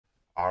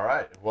All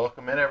right,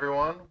 welcome in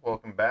everyone.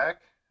 Welcome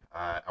back.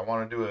 I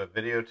want to do a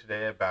video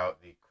today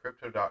about the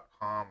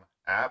Crypto.com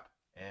app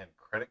and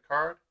credit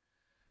card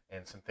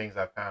and some things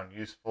I found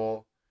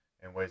useful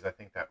and ways I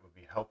think that would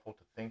be helpful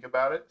to think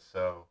about it.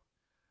 So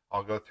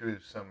I'll go through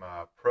some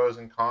pros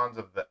and cons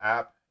of the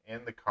app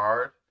and the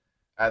card.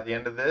 At the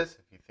end of this,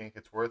 if you think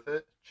it's worth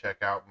it,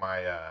 check out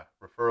my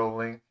referral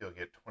link. You'll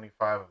get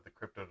 25 of the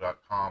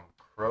Crypto.com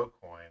CRo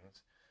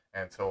coins,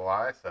 and so will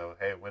I. So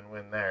hey,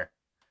 win-win there.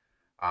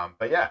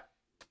 But yeah,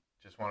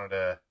 just wanted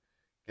to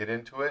get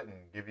into it and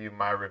give you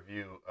my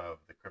review of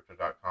the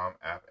Crypto.com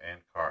app and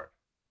card.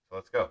 So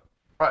let's go.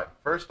 All right,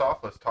 first off,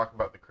 let's talk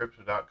about the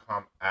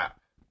Crypto.com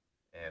app.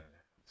 And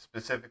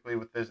specifically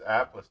with this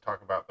app, let's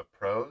talk about the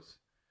pros.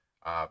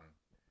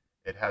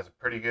 It has a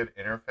pretty good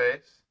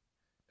interface.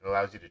 It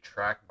allows you to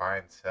track, buy,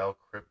 and sell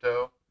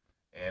crypto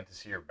and to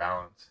see your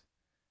balance.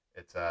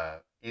 It's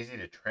easy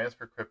to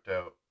transfer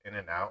crypto in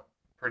and out,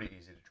 pretty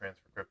easy to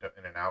transfer crypto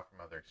in and out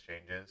from other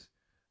exchanges.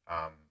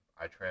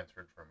 I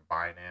transferred from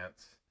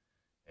Binance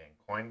and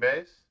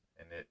Coinbase,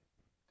 and it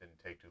didn't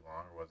take too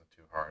long or wasn't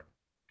too hard.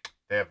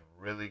 They have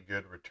really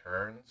good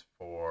returns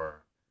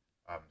for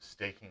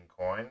staking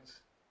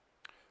coins.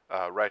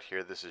 Right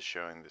here, this is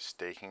showing the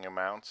staking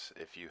amounts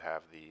if you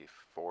have the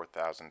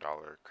 $4,000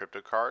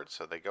 crypto card.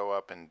 So they go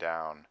up and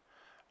down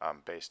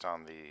based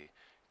on the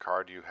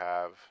card you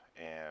have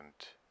and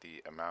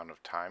the amount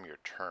of time your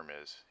term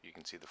is. You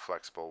can see the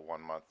flexible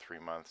 1 month, 3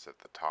 months at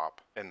the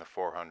top, and the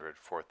 400,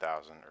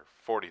 4,000, or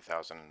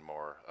 40,000 and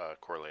more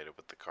correlated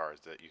with the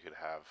cards that you could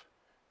have.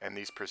 And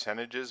these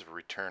percentages of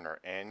return are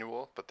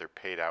annual, but they're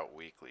paid out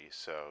weekly.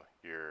 So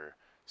your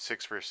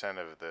 6%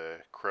 of the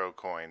CRo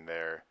coin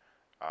there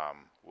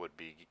would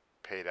be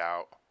paid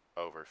out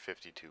over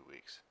 52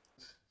 weeks.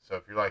 So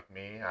if you're like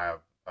me, I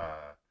have a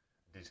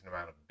decent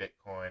amount of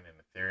Bitcoin and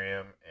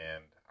Ethereum,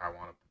 and I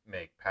want to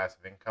make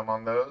passive income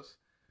on those.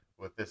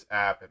 With this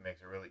app, it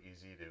makes it really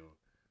easy to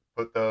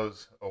put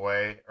those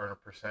away, earn a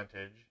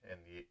percentage, and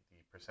the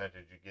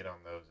percentage you get on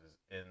those is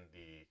in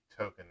the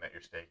token that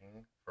you're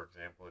staking. For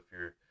example, if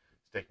you're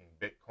staking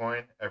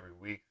Bitcoin, every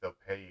week they'll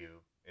pay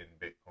you in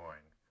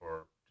Bitcoin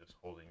for just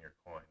holding your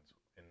coins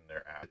in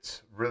their app.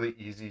 It's really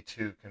easy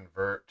to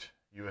convert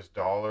US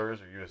dollars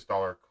or US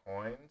dollar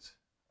coins,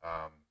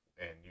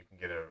 and you can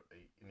get an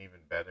even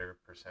better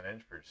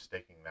percentage for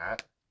staking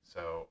that.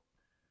 So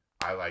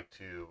I like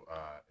to,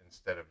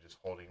 instead of just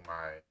holding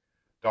my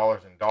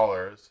dollars in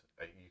dollars,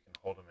 you can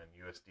hold them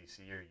in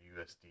USDC or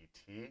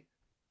USDT,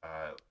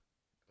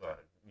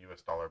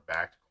 US dollar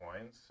backed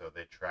coins. So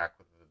they track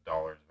with the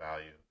dollar's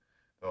value.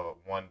 The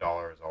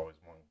 $1 is always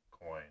one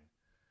coin.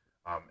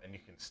 And you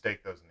can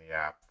stake those in the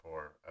app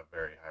for a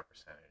very high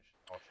percentage.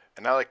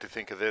 And I like to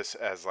think of this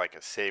as like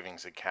a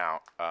savings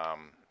account.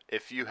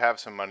 If you have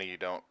some money you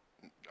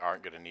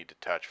aren't going to need to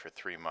touch for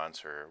 3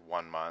 months or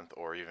 1 month,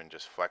 or even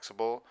just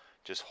flexible,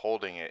 just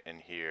holding it in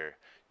here,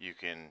 you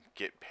can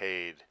get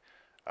paid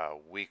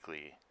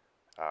weekly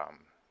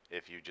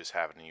if you just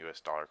have it in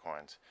US dollar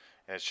coins.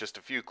 And it's just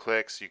a few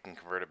clicks. You can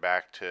convert it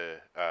back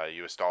to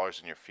US dollars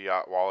in your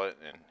fiat wallet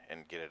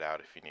and get it out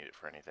if you need it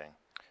for anything,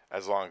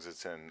 as long as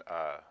it's in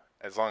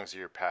as long as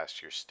you're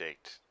past your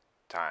staked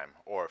time,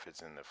 or if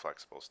it's in the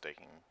flexible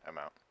staking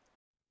amount.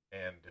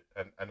 And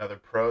another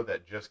pro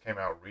that just came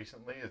out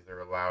recently is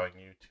they're allowing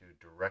you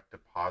to direct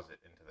deposit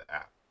into the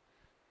app.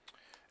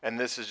 And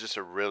this is just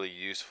a really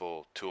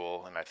useful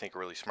tool, and I think a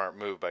really smart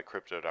move by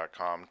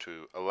Crypto.com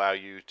to allow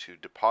you to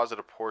deposit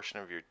a portion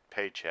of your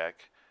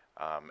paycheck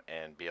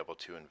and be able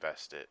to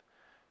invest it.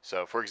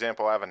 So for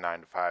example, I have a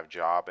 9-to-5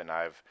 job, and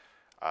I've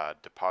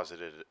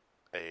deposited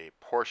a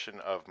portion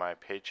of my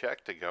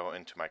paycheck to go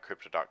into my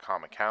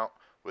Crypto.com account.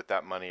 With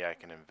that money, I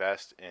can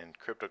invest in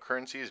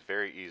cryptocurrencies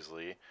very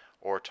easily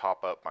or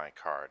top up my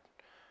card.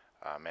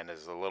 And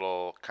as a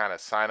little kind of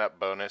sign up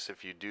bonus,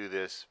 if you do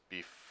this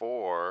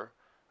before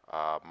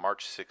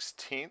March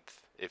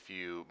 16th, if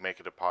you make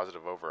a deposit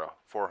of over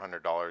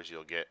 $400,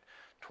 you'll get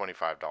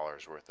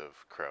 $25 worth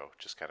of CRo.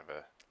 Just kind of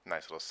a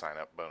nice little sign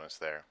up bonus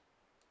there.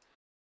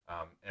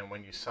 And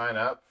when you sign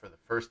up for the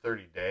first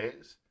 30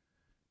 days,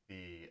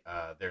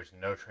 there's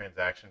no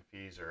transaction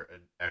fees or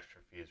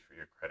extra fees for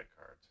your credit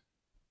cards.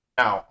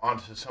 Now,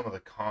 onto some of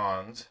the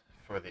cons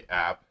for the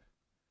app.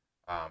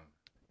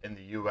 In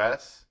the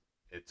US,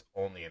 it's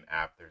only an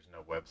app. There's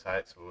no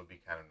website, so it would be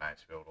kind of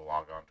nice to be able to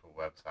log on to a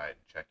website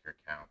and check your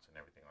accounts and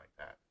everything like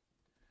that.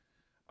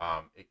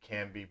 It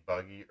can be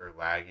buggy or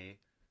laggy.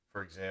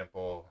 For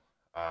example,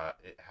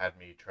 it had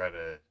me try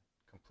to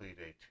complete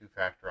a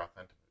two-factor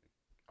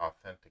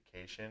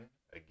authentication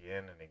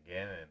again and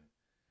again, and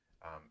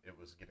it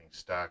was getting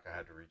stuck. I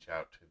had to reach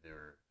out to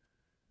their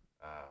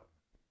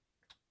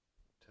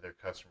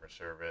customer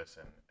service,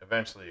 and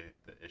eventually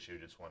the issue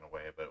just went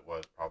away, but it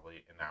was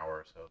probably an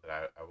hour or so that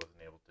I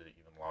wasn't able to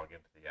even log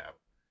into the app.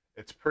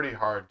 It's pretty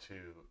hard to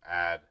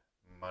add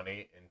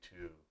money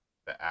into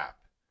the app,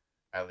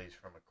 at least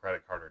from a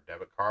credit card or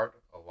debit card.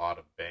 A lot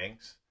of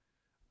banks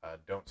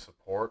don't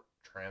support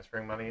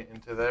transferring money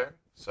into there.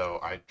 So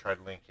I tried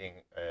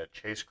linking a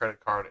Chase credit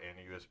card and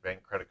a US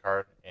Bank credit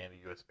card and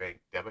a US Bank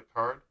debit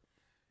card,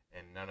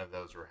 and none of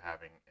those were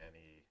having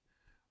any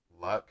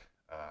luck,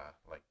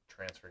 like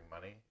transferring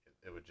money.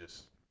 It would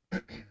just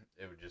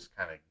it would just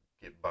kind of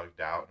get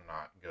bugged out and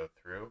not go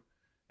through.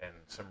 And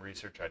some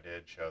research I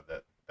did showed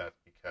that that's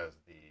because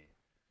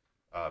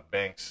the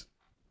banks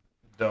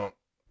don't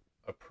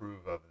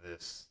approve of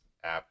this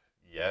app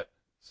yet,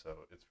 so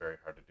it's very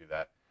hard to do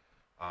that.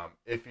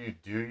 If you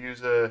do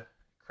use a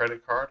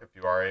credit card, if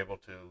you are able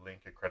to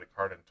link a credit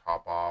card and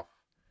top off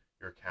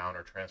your account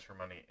or transfer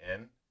money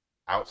in,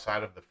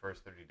 outside of the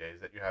first 30 days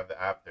that you have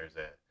the app, there's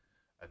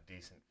a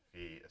decent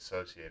fee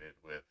associated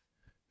with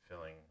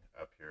filling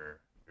up your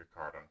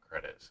card on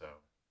credit. So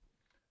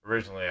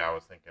originally I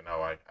was thinking,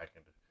 oh, I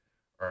can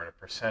earn a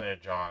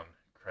percentage on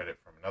credit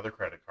from another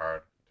credit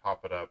card,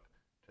 top it up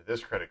to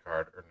this credit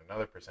card, earn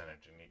another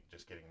percentage, and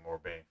just getting more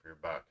bang for your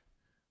buck.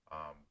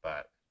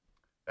 But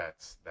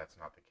that's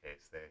not the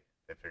case.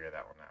 They figured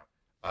that one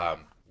out.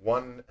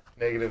 One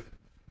negative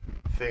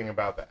thing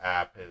about the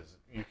app is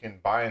you can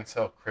buy and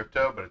sell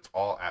crypto, but it's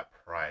all at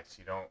price.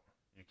 You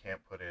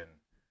can't put in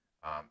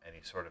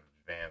any sort of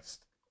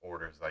advanced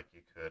orders like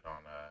you could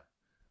on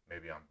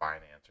maybe on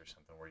Binance or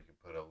something, where you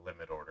could put a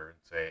limit order and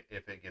say,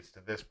 if it gets to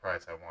this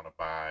price I want to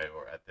buy,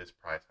 or at this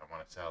price I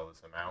want to sell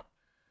this amount.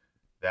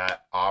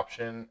 That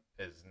option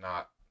is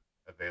not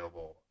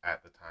available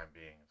at the time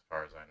being, as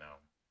far as I know.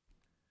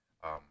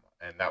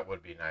 And that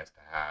would be nice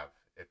to have.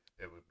 It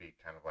would be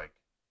kind of like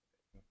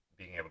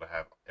being able to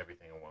have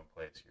everything in one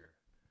place: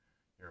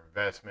 your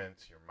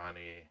investments, your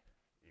money,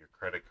 your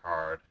credit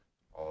card,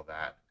 all of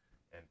that,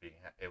 and being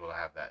able to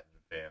have that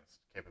advanced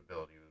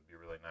capability would be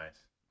really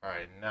nice. All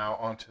right, now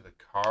onto the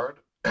card.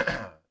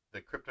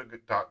 The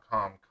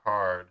Crypto.com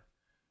card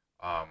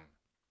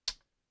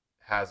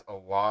has a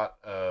lot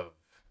of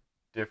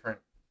different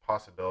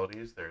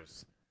possibilities.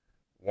 There's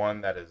one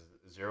that is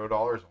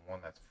 $0 and one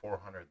that's $400,000.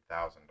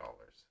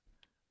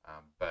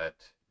 But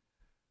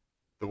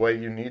the way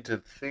you need to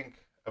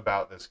think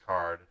about this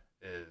card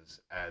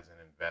is as an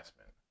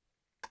investment.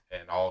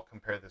 And I'll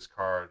compare this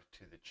card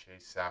to the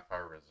Chase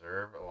Sapphire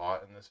Reserve a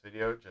lot in this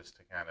video, just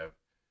to kind of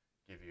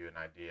give you an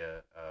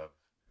idea of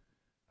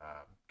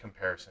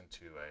comparison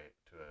to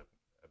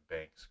a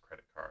bank's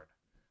credit card.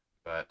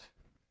 But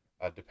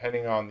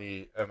depending on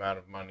the amount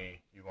of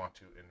money you want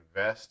to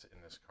invest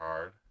in this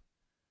card,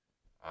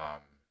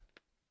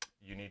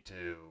 you need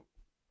to,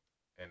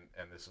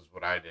 and this is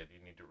what I did,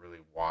 you need to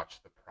really watch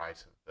the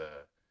price of the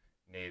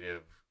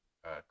native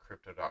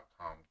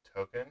Crypto.com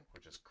token,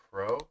 which is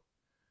CRo.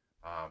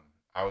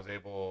 I was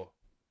able,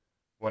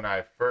 when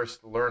I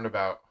first learned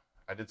about,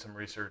 I did some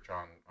research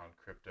on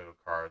crypto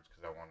cards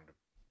because I wanted to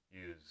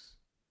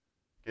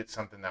get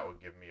something that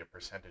would give me a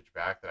percentage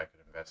back that I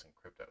could invest in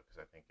crypto, because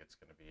I think it's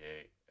going to be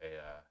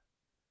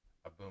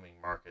a booming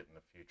market in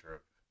the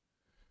future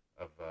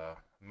of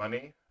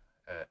money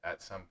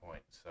at some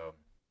point. So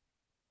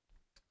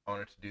I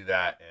wanted to do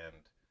that, and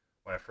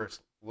when I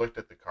first looked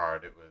at the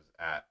card, it was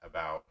at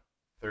about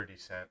 30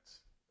 cents.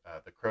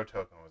 The CRo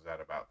token was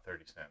at about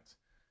 30 cents.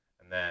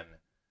 And then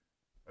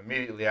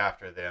immediately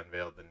after, they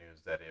unveiled the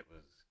news that it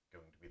was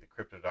going to be the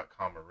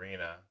Crypto.com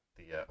Arena,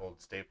 the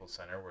old Staples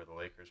Center where the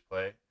Lakers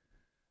play,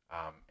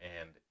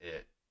 and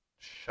it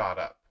shot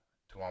up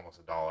to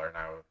almost $1, and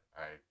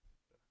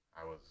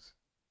I was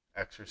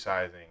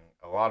exercising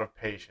a lot of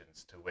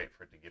patience to wait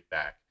for it to get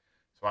back.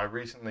 So I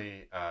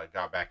recently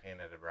got back in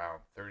at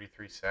around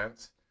 33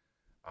 cents.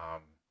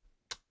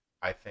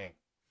 I think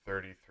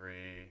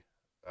 33,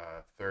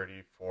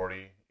 30,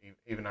 40,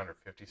 even under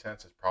 50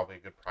 cents is probably a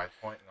good price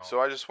point.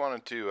 So I just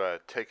wanted to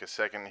take a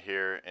second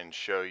here and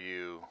show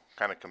you,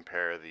 kind of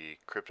compare the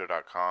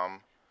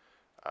Crypto.com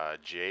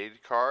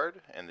Jade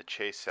card and the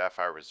Chase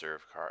Sapphire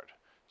Reserve card.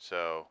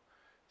 So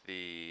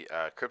the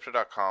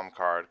Crypto.com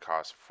card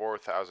costs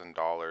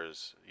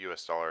 $4,000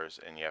 US dollars,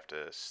 and you have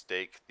to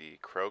stake the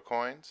CRo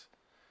coins.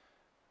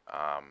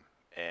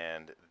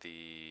 And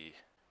the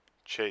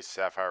Chase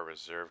Sapphire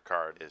Reserve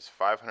card is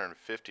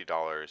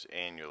 $550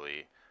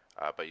 annually,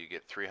 but you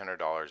get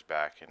 $300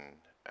 back in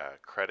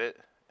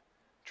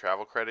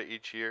travel credit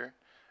each year,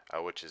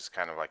 which is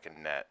kind of like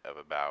a net of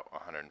about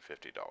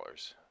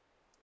 $150.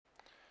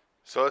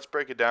 So let's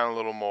break it down a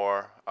little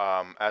more.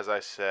 As I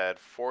said,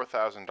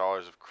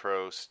 $4,000 of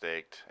CRo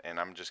staked, and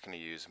I'm just going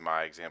to use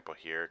my example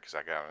here because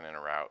I got it in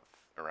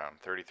around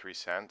 33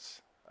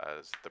 cents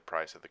as the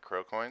price of the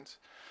CRo coins.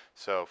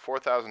 So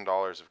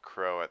 $4,000 of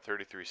CRo at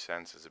 33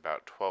 cents is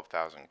about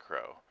 12,000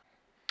 CRo.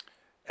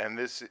 And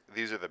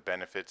these are the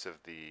benefits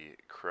of the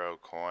CRo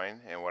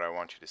coin, and what I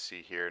want you to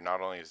see here, not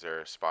only is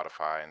there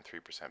Spotify and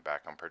 3%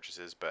 back on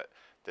purchases, but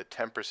the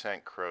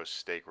 10% CRo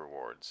stake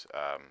rewards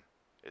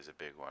is a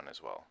big one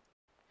as well.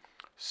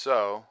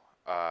 So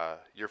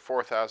your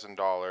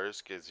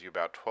 $4,000 gives you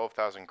about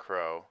 12,000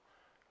 CRo.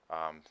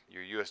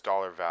 Your US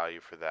dollar value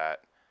for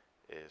that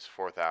is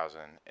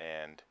 4,000,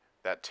 and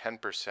that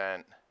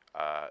 10%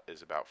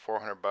 is about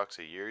 $400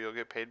 a year you'll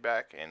get paid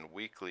back, and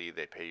weekly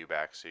they pay you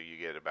back, so you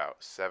get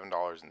about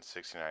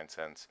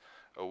 $7.69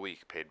 a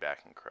week paid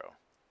back in CRo.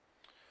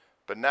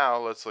 But now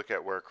let's look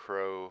at where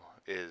CRo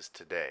is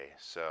today.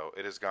 So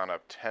it has gone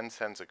up 10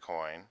 cents a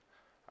coin.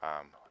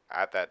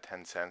 At that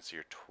 10 cents,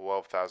 your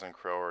 12,000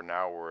 CRo are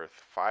now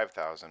worth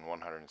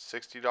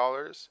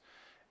 $5,160,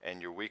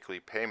 and your weekly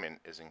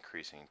payment is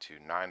increasing to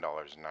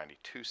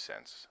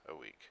 $9.92 a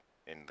week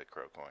in the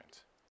CRo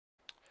coins.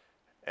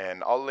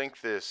 And I'll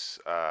link this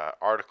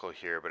article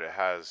here, but it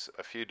has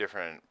a few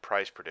different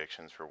price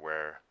predictions for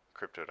where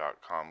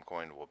Crypto.com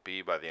coin will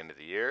be by the end of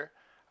the year.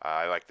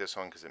 I like this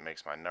one because it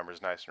makes my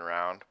numbers nice and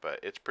round, but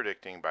it's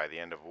predicting by the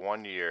end of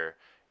 1 year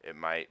it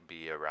might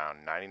be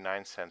around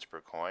 99 cents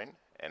per coin,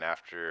 and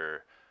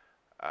after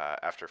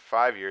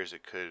 5 years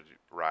it could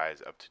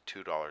rise up to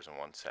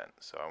 $2.01.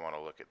 So I want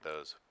to look at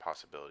those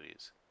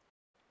possibilities.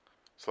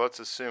 So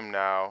let's assume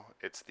now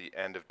it's the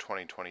end of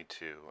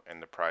 2022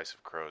 and the price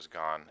of CRO has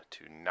gone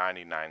to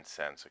 99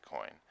 cents a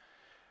coin.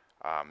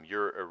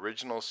 Your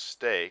original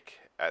stake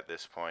at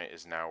this point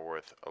is now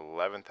worth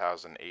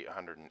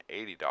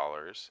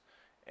 $11,880,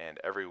 and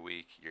every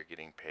week you're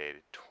getting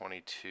paid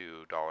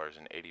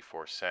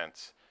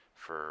 $22.84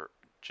 for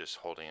just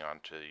holding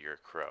on to your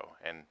CRO.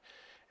 And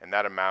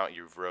that amount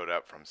you've wrote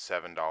up from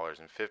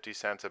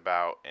 $7.50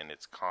 about, and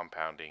it's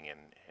compounding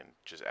and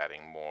just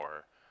adding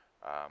more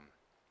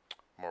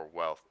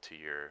wealth to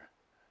your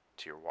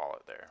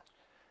wallet there.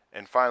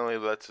 And finally,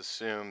 let's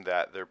assume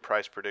that their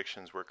price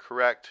predictions were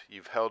correct.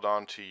 You've held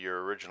on to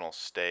your original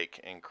stake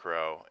in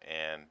CRO,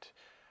 and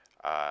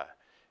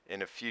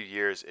in a few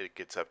years it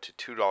gets up to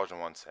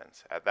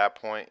 $2.01. At that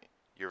point,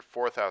 your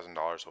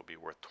 $4,000 will be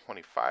worth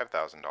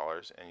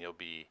 $25,000, and you'll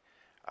be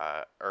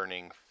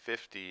earning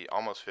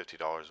almost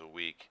 $50 a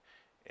week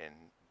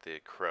in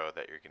the CRO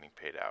that you're getting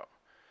paid out.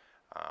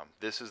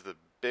 This is the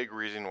big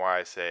reason why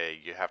I say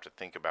you have to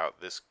think about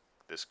this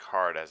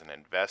card as an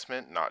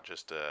investment, not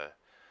just a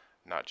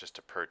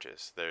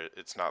purchase.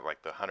 It's not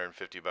like the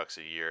 $150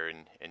 a year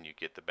and you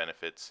get the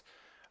benefits.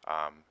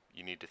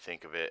 You need to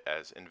think of it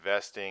as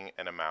investing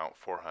an amount,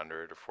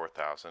 400 or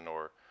 4,000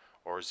 or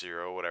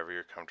zero, whatever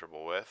you're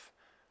comfortable with,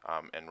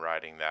 and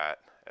riding that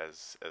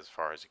as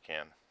far as you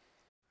can.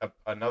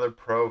 Another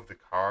pro of the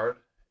card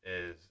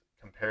is,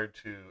 compared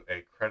to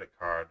a credit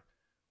card,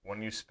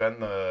 when you spend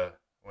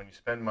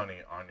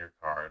money on your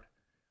card,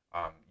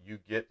 you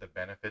get the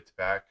benefits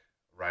back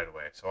right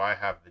away. So I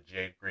have the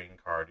Jade Green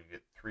card. You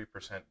get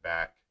 3%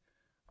 back,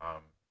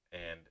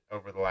 and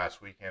over the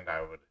last weekend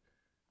I would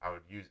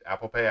use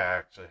Apple Pay. I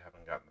actually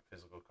haven't gotten the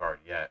physical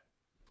card yet,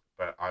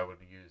 but I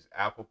would use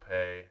Apple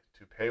Pay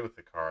to pay with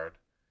the card,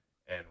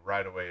 and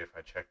right away if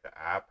I check the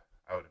app,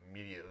 I would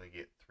immediately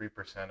get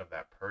 3% of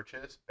that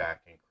purchase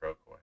back in CRO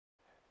coin.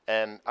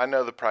 And I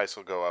know the price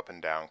will go up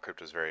and down.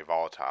 Crypto is very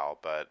volatile,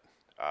 but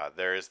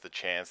there is the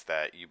chance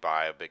that you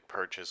buy a big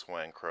purchase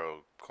when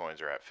CRO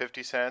coins are at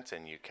 50 cents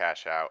and you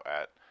cash out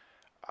at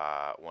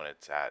when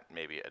it's at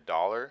maybe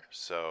 $1.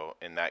 So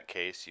in that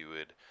case, you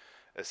would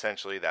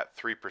essentially, that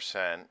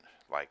 3%,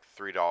 like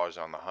 $3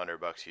 on the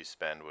 $100 you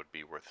spend, would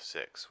be worth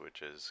 $6,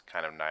 which is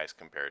kind of nice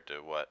compared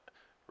to what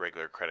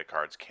regular credit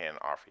cards can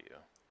offer you.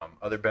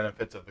 Other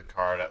benefits of the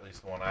card, at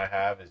least the one I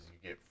have, is you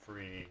get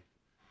free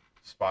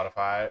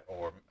Spotify,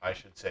 or I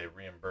should say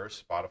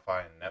reimburse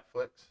Spotify and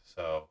Netflix.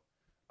 So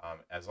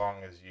as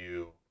long as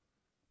you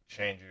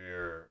change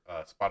your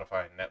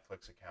Spotify and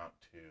Netflix account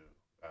to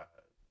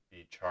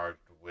be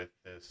charged with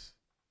this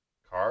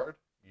card,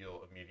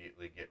 you'll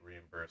immediately get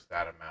reimbursed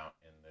that amount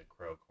in the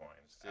CRO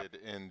coins.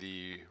 In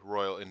the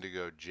Royal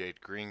Indigo Jade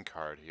Green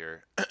card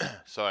here,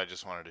 so I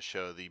just wanted to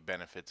show the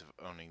benefits of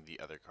owning the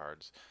other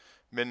cards.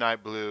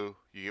 Midnight Blue,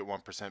 you get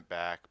 1%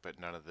 back, but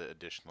none of the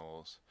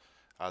additionals.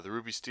 The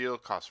Ruby Steel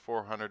costs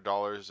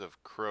 $400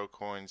 of CRO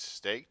coins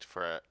staked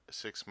for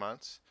 6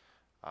 months.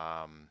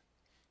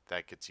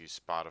 That gets you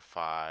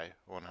Spotify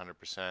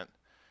 100%.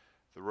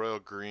 The Royal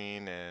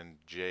Green and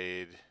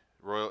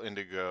Royal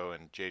Indigo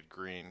and Jade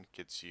Green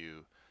gets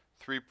you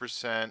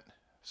 3%,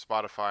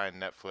 Spotify and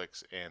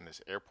Netflix, and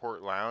this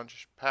Airport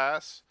Lounge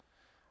Pass.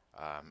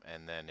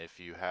 And then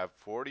if you have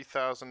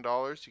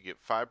 $40,000, you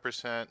get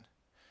 5%.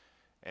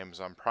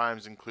 Amazon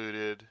Prime's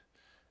included.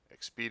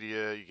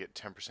 Expedia, you get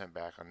 10%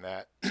 back on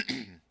that.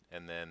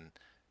 And then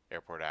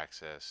Airport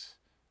Access.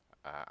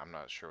 I'm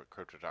not sure what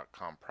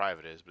Crypto.com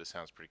private is, but it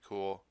sounds pretty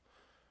cool.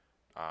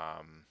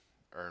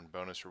 Earn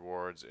bonus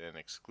rewards and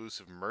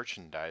exclusive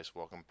merchandise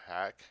welcome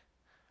pack.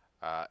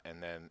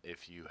 And then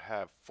if you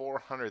have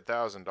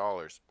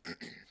 $400,000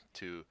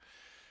 to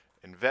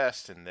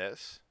invest in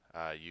this,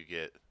 you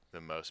get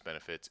the most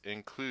benefits,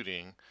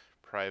 including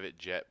private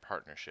jet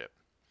partnership.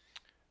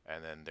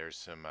 And then there's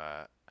some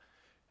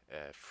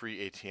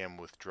free ATM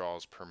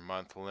withdrawals per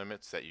month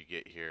limits that you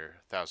get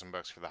here.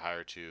 $1,000 for the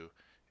higher two,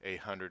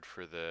 $800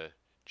 for the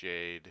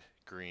Jade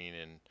Green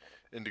and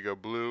Indigo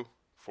Blue,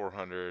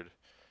 $400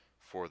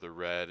 for the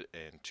red,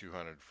 and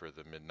 $200 for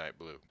the Midnight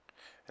Blue.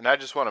 And I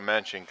just want to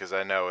mention, because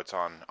I know it's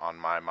on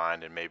my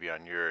mind and maybe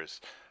on yours,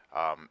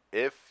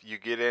 If you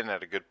get in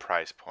at a good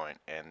price point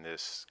and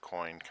this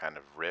coin kind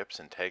of rips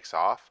and takes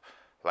off,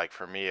 like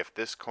for me, if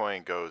this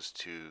coin goes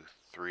to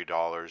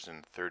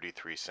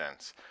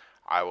 $3.33,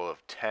 I will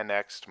have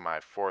 10x'd my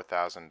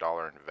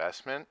 $4,000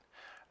 investment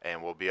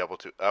and will be able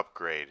to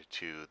upgrade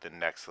to the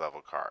next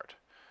level card.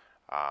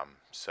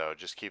 So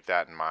just keep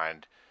that in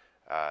mind.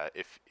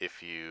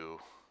 If you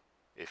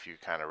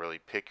kind of really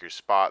pick your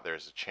spot,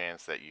 there's a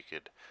chance that you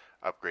could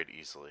upgrade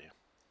easily.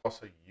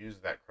 Also use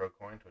that CRo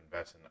coin to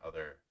invest in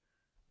other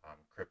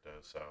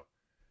cryptos. So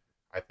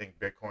I think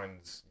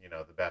Bitcoin's,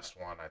 the best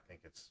one. I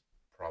think it's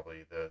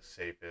probably the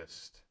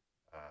safest,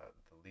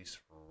 the least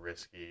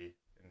risky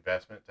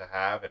investment to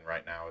have, and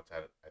right now it's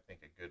at, I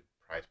think, a good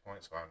price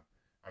point. So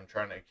I'm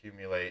trying to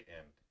accumulate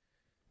and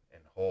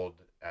hold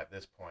at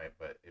this point.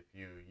 But if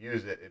you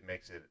use it, it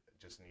makes it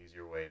just an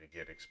easier way to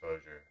get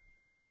exposure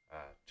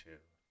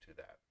to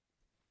that.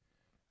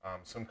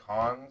 Some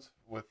cons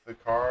with the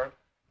card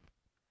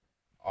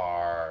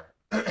are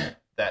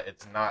that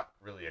it's not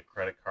really a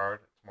credit card.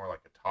 It's more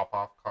like a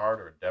top-off card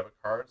or a debit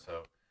card.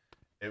 So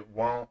it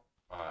won't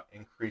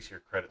increase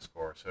your credit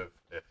score. So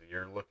if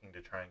you're looking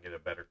to try and get a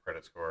better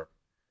credit score,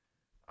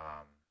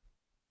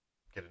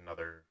 get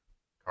another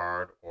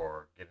card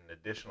or get an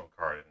additional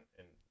card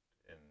in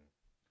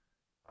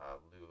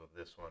lieu of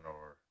this one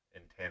or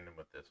in tandem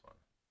with this one.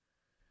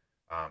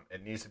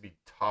 It needs to be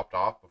topped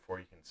off before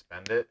you can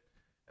spend it.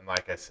 And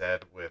like I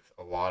said, with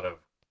a lot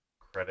of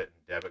credit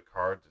and debit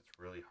cards, it's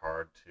really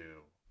hard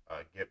to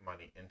get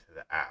money into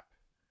the app.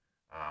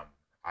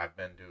 I've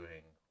been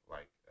doing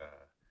like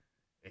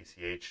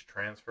ACH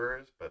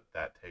transfers, but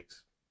that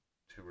takes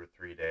 2 or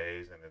 3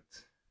 days, and it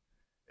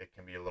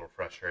can be a little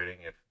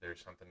frustrating if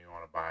there's something you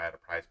want to buy at a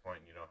price point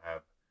and you don't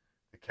have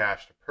the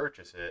cash to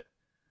purchase it,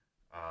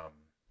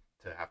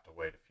 to have to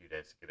wait a few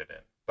days to get it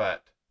in.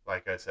 But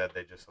like I said,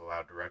 they just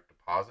allow direct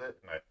deposit,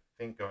 and I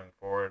think going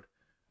forward,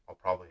 I'll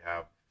probably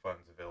have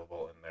funds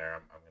available in there.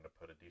 I'm going to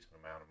put a decent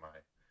amount of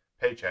my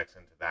paychecks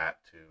into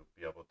that to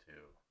be able to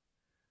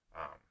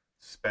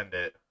spend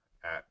it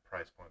at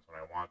price points when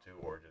I want to,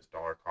 or just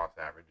dollar cost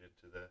average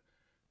into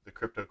the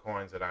crypto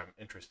coins that I'm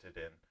interested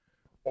in,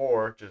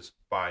 or just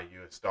buy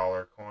US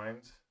dollar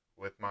coins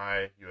with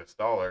my US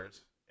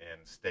dollars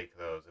and stake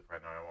those if I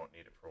know I won't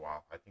need it for a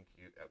while. I think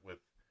with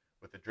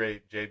the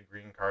Jade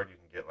Green card, you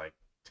can get like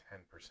 10%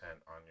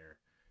 on your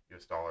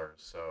US dollars,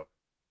 so,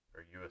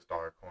 or US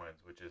dollar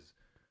coins, which is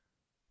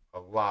a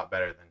lot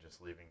better than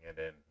just leaving it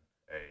in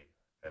a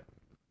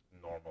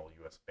normal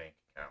US bank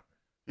account.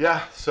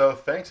 Yeah, so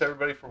thanks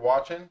everybody for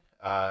watching.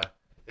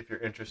 If you're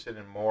interested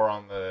in more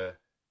on the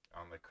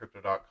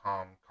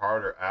crypto.com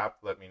card or app,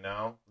 let me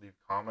know. Leave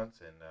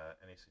comments and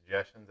any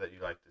suggestions that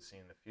you'd like to see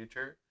in the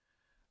future.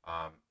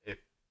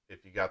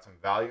 If you got some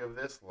value of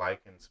this,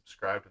 like and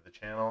subscribe to the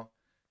channel.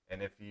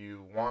 And if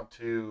you want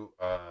to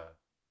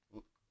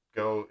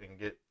go and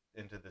get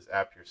into this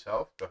app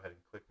yourself, go ahead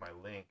and click my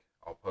link.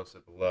 I'll post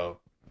it below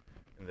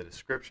in the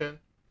description.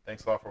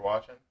 Thanks a lot for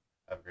watching.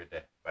 Have a great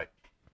day. Bye.